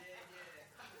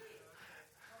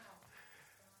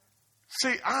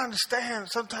 See, I understand.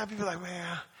 Sometimes people are like,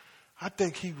 man, I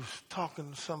think he was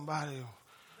talking to somebody.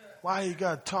 Why you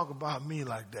got to talk about me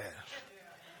like that?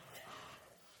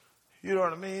 You know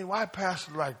what I mean? Why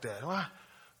pastor like that? Why?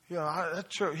 You know, that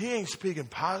church, he ain't speaking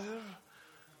positive.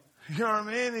 You know what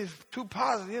I mean? He's too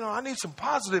positive. You know, I need some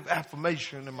positive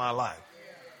affirmation in my life.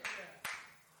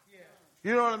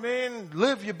 You know what I mean?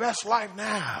 Live your best life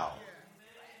now.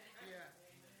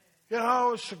 You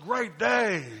know, it's a great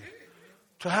day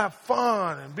to have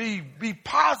fun and be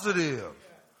positive.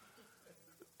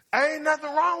 Ain't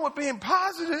nothing wrong with being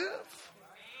positive.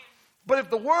 But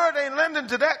if the word ain't lending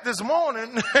to that this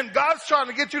morning and God's trying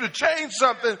to get you to change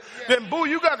something, then boo,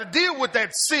 you got to deal with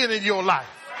that sin in your life.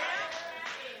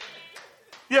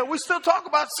 Yeah, we still talk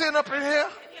about sin up in here.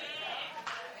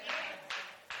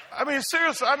 I mean,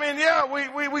 seriously,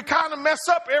 we kind of mess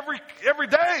up every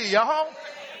day, y'all.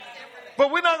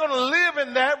 But we're not going to live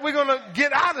in that. We're going to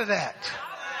get out of that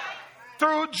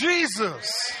through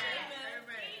Jesus.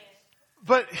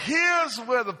 But here's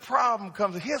where the problem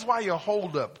comes. Here's why you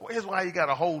hold up. Here's why you got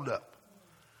to hold up.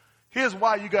 Here's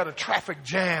why you got a traffic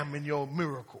jam in your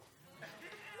miracle.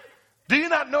 Do you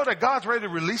not know that God's ready to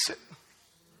release it?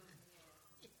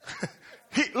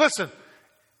 Listen,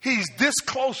 he's this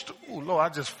close to, oh Lord, I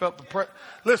just felt the prayer.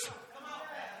 Listen,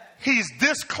 he's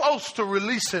this close to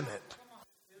releasing it.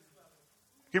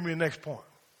 Give me the next point.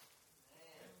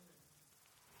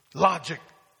 Logic.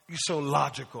 You're so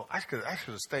logical. I should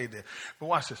have stayed there. But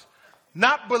watch this.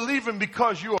 Not believing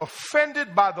because you're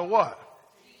offended by the what?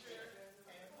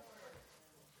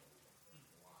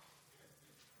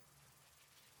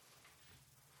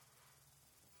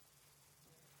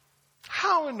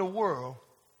 How in the world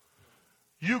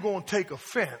you going to take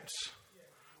offense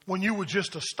when you were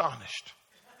just astonished?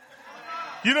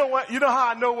 You know what? You know how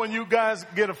I know when you guys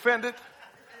get offended?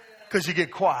 Because you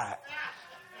get quiet.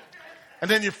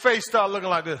 And then your face start looking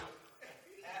like this.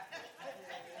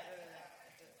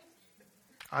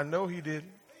 I know he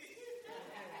didn't.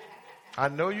 I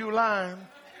know you lying.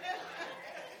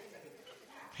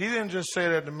 He didn't just say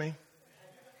that to me.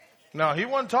 No, he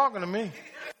wasn't talking to me.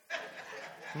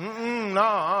 No,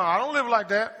 I don't live like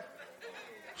that.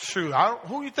 Shoot,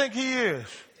 who you think he is?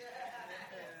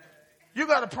 You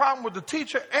got a problem with the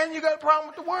teacher and you got a problem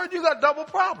with the word. You got double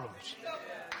problems.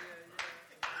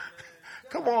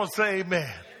 Come on, say amen.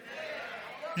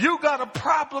 You got a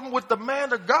problem with the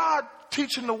man of God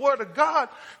teaching the word of God.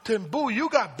 Then boo, you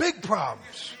got big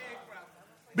problems.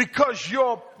 Because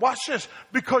watch this,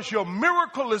 because your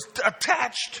miracle is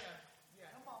attached.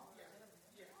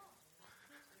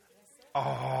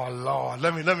 Oh Lord,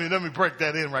 let me break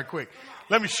that in right quick.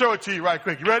 Let me show it to you right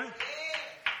quick. You ready?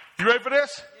 You ready for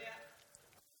this?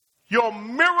 Your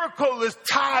miracle is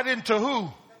tied into who?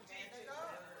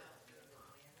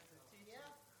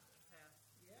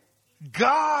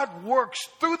 God works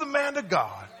through the man of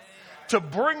God to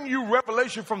bring you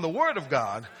revelation from the word of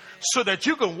God so that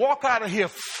you can walk out of here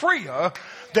freer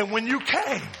than when you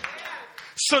came.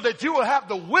 So that you will have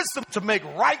the wisdom to make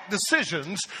right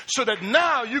decisions so that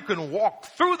now you can walk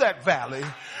through that valley.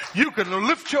 You can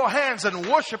lift your hands and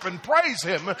worship and praise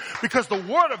him because the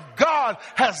word of God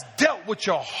has dealt with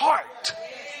your heart.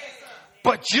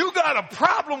 But you got a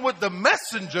problem with the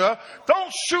messenger.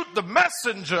 Don't shoot the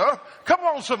messenger. Come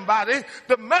on, somebody.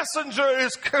 The messenger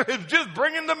is just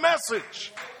bringing the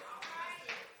message.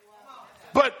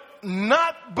 But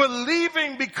not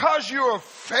believing because you're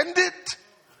offended.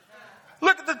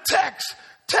 Look at the text.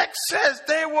 Text says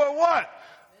they were what?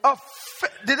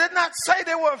 Did it not say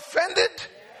they were offended?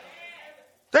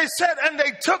 They said, and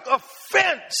they took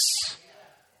offense.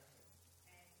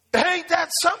 Ain't that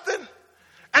something?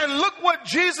 And look what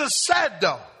Jesus said,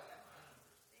 though.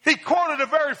 He quoted a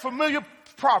very familiar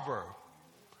proverb.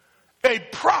 A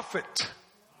prophet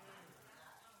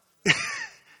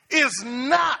is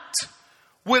not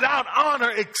without honor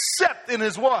except in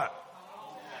his what?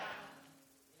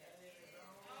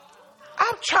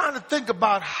 I'm trying to think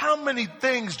about how many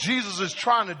things Jesus is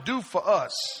trying to do for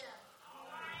us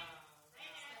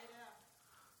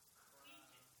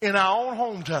in our own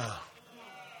hometown.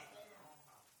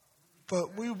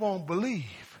 But we won't believe.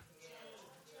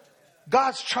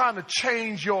 God's trying to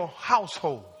change your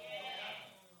household.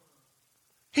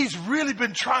 He's really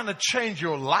been trying to change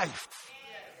your life.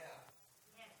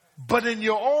 But in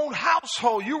your own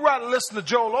household, you rather listen to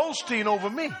Joel Osteen over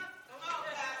me.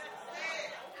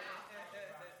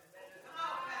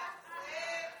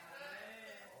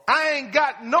 I ain't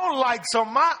got no likes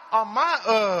on my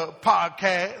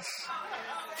podcast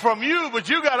from you, but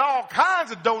you got all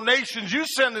kinds of donations you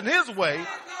sending his way.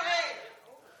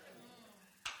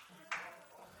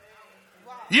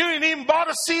 You ain't even bought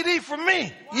a CD from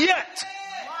me yet.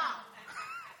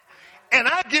 And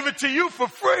I give it to you for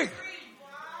free.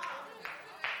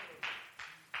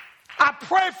 I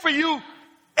pray for you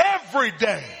every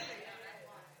day.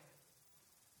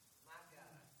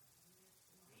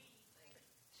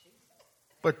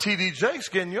 But T.D. Jakes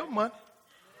getting your money.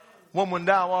 Woman,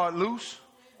 thou art loose.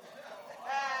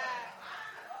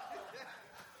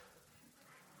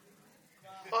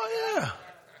 Oh, yeah.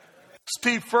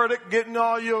 Steve Furtick getting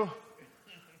all your...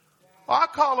 Oh, I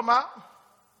call him out.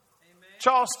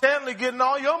 Charles Stanley getting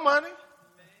all your money.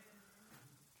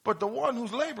 But the one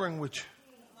who's laboring with you.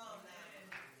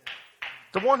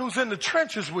 The one who's in the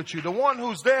trenches with you. The one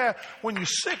who's there when you're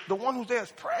sick. The one who's there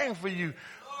is praying for you.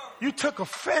 You took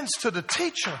offense to the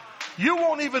teacher. You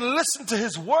won't even listen to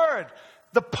his word.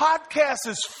 The podcast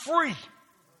is free.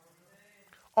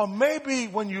 Or maybe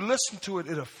when you listen to it,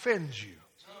 it offends you.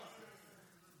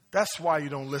 That's why you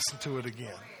don't listen to it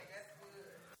again.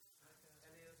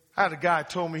 I had a guy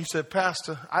told me, he said,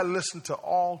 Pastor, I listened to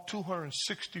all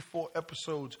 264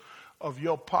 episodes of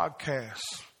your podcast,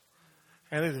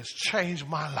 and it has changed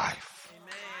my life.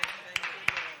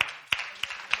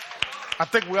 I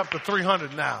think we're up to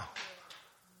 300 now.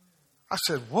 I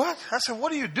said, what? I said,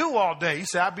 what do you do all day? He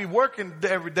said, I be working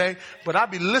every day, but I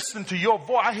be listening to your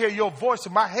voice. I hear your voice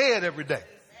in my head every day.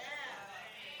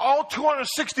 All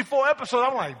 264 episodes.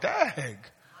 I'm like, dang.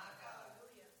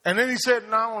 And then he said,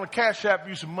 no, I want to cash app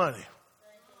you some money.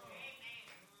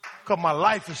 Because my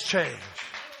life has changed.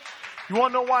 You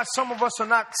want to know why some of us are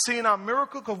not seeing our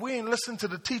miracle? Because we ain't listening to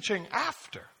the teaching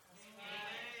after.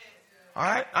 All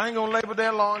right? I ain't going to labor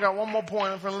there long. I got one more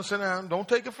point. I'm going to listen down. Don't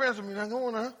take offense with me. Now, go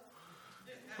on now.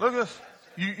 Look at this.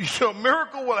 Your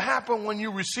miracle will happen when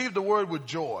you receive the word with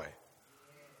joy.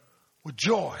 With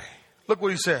joy. Look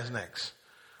what he says next.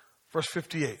 Verse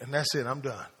 58. And that's it. I'm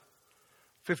done.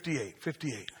 58.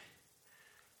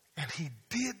 And he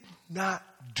did not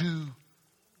do.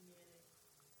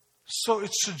 So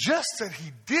it suggests that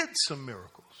he did some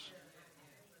miracles.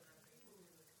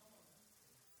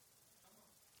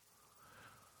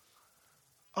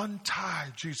 Untie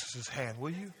Jesus' hand,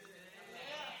 will you?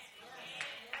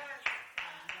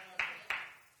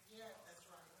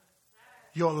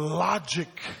 Your logic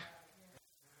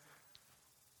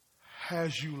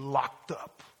has you locked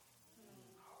up.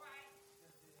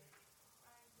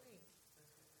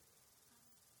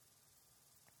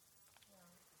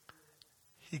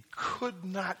 He could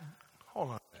not.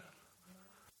 Hold on.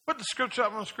 Put the scripture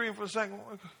up on the screen for a second.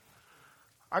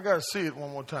 I got to see it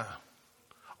one more time.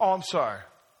 Oh, I'm sorry.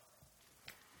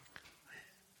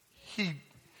 He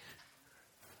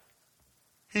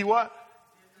what?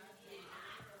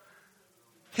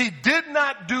 He did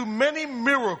not do many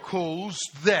miracles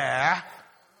there.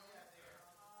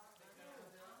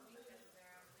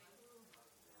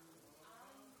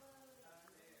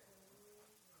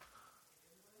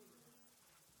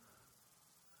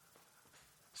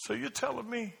 So you're telling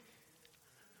me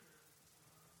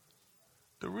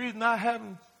the reason I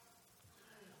haven't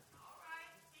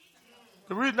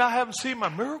seen my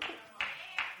miracle?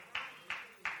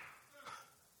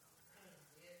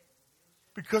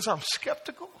 Because I'm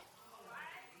skeptical?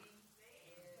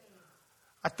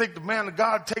 I think the man of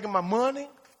God taking my money?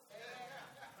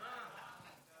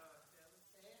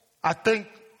 I think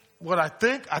what I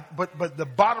think, but the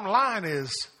bottom line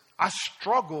is I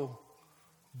struggle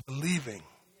believing.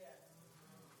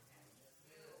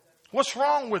 What's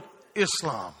wrong with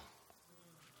Islam?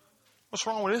 What's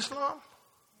wrong with Islam?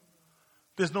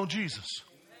 There's no Jesus.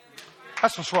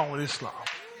 That's what's wrong with Islam.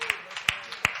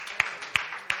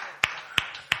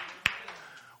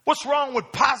 What's wrong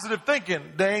with positive thinking?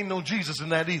 There ain't no Jesus in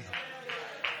that either.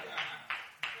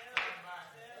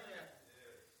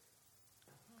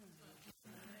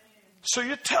 So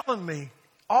you're telling me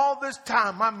all this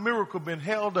time my miracle been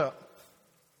held up,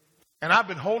 and I've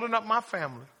been holding up my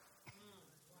family,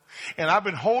 and I've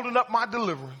been holding up my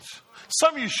deliverance.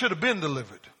 Some of you should have been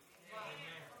delivered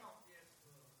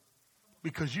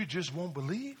because you just won't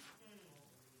believe.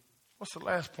 What's the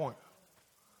last point?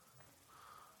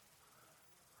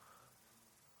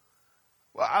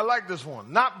 Well, I like this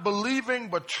one. Not believing,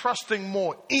 but trusting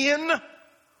more in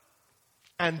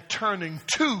and turning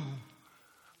to.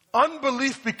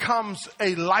 Unbelief becomes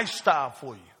a lifestyle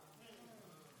for you.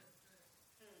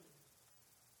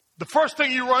 The first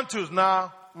thing you run to is,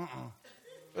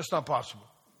 it's not possible.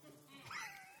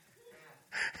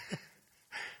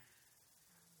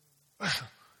 Listen,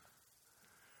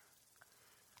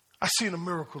 I seen a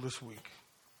miracle this week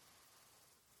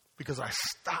because I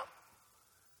stopped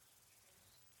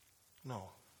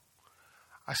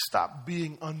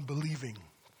being unbelieving.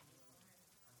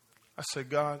 I said,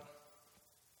 God,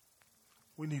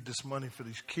 we need this money for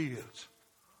these kids.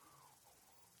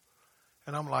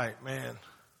 And I'm like, man,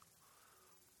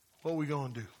 what are we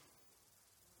going to do?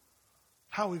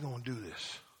 How are we going to do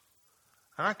this?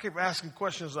 And I kept asking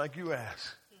questions like you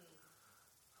asked.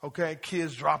 Okay,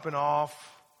 kids dropping off,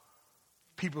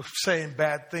 people saying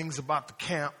bad things about the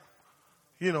camp.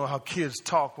 You know how kids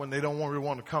talk when they don't really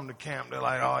want to come to camp. They're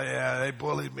like, oh yeah, they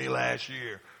bullied me last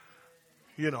year.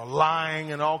 You know,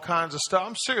 lying and all kinds of stuff.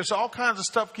 I'm serious. All kinds of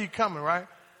stuff keep coming, right?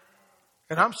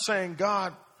 And I'm saying,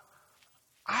 God,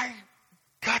 I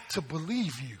got to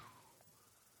believe you.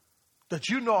 That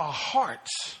you know our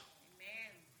hearts.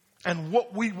 Amen. And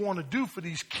what we want to do for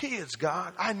these kids,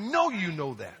 God. I know you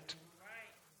know that.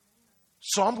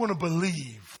 So I'm going to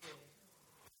believe.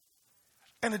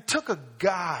 And it took a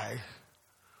guy,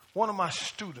 one of my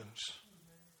students,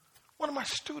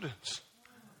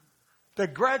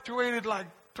 that graduated like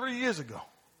 3 years ago.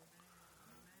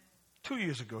 2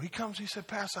 years ago. He comes, he said,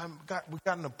 Pastor, we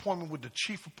got an appointment with the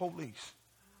chief of police.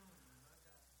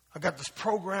 I got this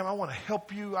program. I want to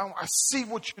help you. I see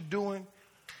what you're doing.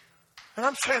 And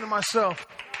I'm saying to myself,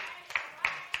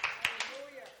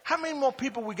 how many more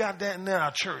people we got in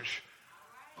our church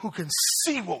who can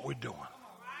see what we're doing?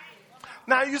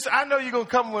 Now, I know you're going to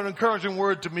come with an encouraging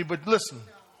word to me, but listen,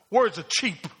 words are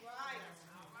cheap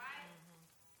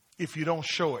if you don't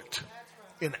show it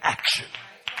in action.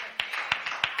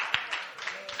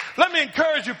 Let me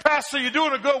encourage you, Pastor, you're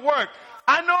doing a good work.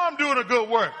 I know I'm doing a good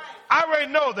work. I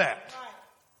already know that.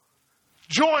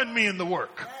 Join me in the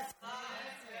work.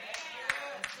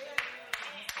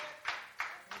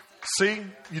 See,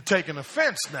 you're taking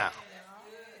offense now.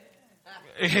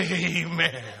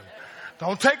 Amen.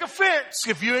 Don't take offense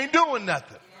if you ain't doing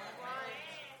nothing.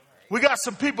 We got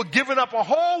some people giving up a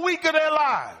whole week of their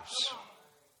lives.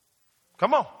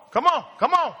 Come on, come on,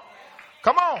 come on,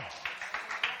 come on.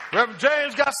 Reverend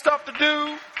James got stuff to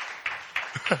do.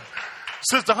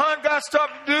 Sister Hunt got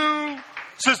stuff to do.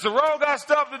 Sister Rowe got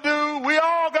stuff to do. We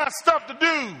all got stuff to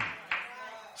do.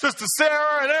 Sister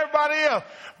Sarah and everybody else.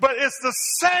 But it's the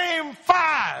same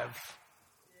five.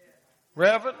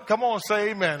 Reverend, come on, say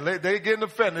amen. They're getting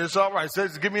offended. It's all right. Say,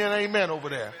 give me an amen over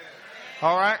there.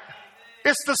 All right.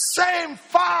 It's the same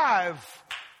five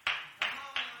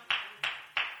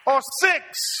or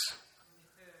six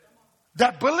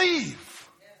that believe.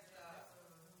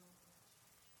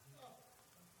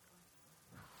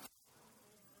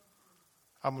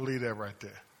 I'm going to leave that right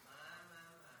there.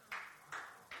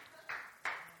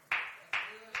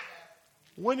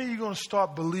 When are you going to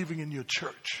start believing in your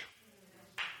church?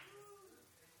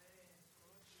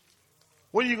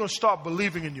 When are you going to start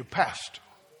believing in your pastor?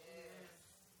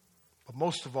 But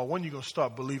most of all, when are you going to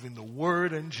start believing the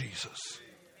word and Jesus?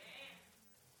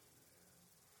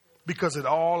 Because it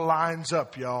all lines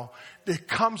up, y'all. There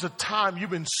comes a time you've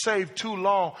been saved too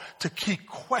long to keep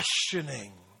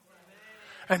questioning.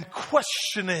 And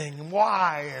questioning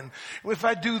why. And if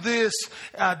I do this,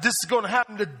 this is going to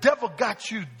happen. The devil got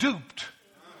you duped.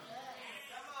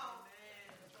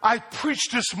 I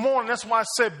preached this morning. That's why I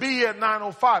said be at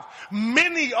 9:05.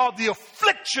 Many are the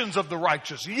afflictions of the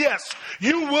righteous. Yes,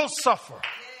 you will suffer.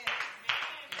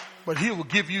 But he will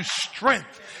give you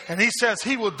strength. And he says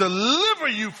he will deliver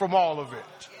you from all of it.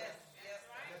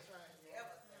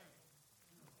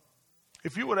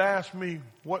 If you would ask me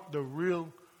what's the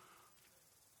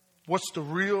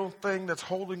real thing that's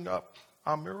holding up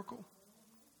our miracle?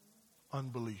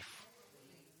 Unbelief.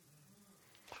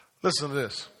 Listen to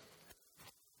this.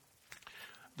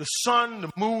 The sun,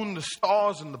 the moon, the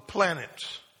stars, and the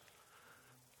planets,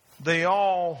 they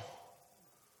all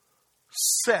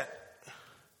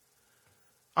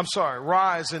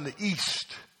rise in the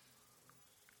east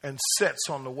and sets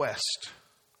on the west.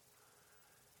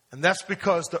 And that's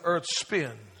because the earth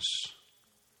spins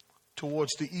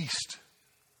towards the east.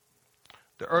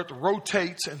 The earth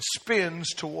rotates and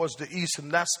spins towards the east,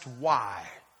 and that's why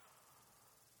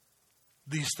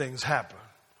these things happen.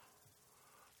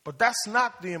 But that's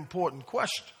not the important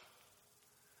question.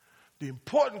 The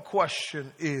important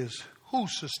question is who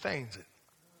sustains it?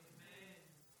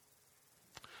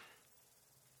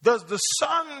 Does the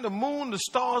sun, the moon, the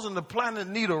stars, and the planet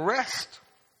need a rest?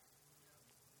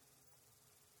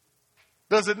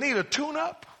 Does it need a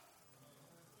tune-up?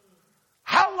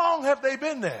 How long have they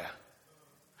been there?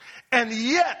 And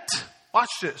yet, watch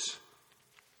this.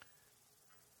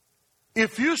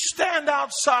 If you stand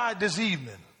outside this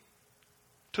evening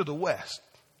to the west,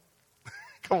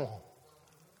 come on,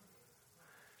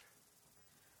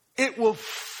 it will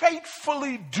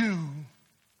faithfully do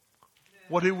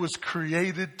what it was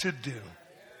created to do.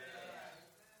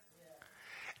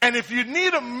 And if you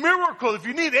need a miracle, if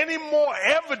you need any more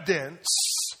evidence,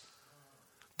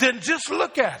 then just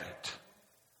look at it.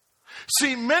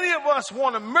 See, many of us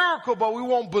want a miracle, but we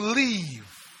won't believe.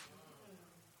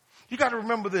 You got to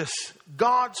remember this.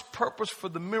 God's purpose for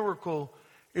the miracle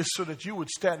is so that you would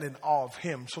stand in awe of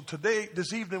him. So today,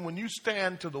 this evening, when you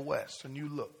stand to the west and you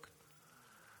look,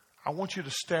 I want you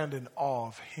to stand in awe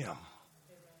of him.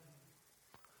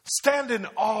 Stand in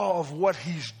awe of what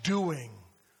he's doing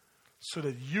so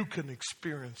that you can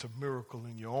experience a miracle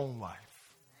in your own life.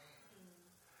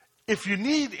 If you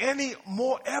need any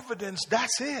more evidence,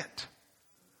 that's it.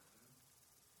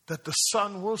 That the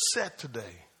sun will set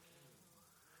today.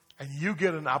 And you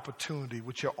get an opportunity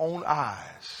with your own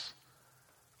eyes.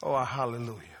 Oh,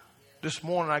 hallelujah. This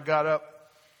morning I got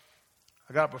up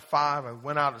at 5. I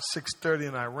went out at 6:30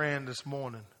 and I ran this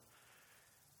morning.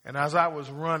 And as I was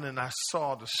running, I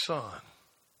saw the sun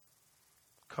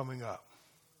coming up.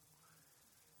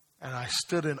 And I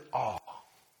stood in awe.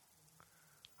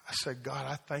 I said, God,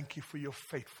 I thank you for your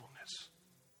faithfulness.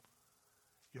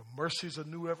 Your mercies are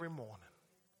new every morning.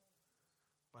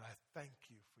 But I thank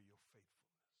you for your faithfulness.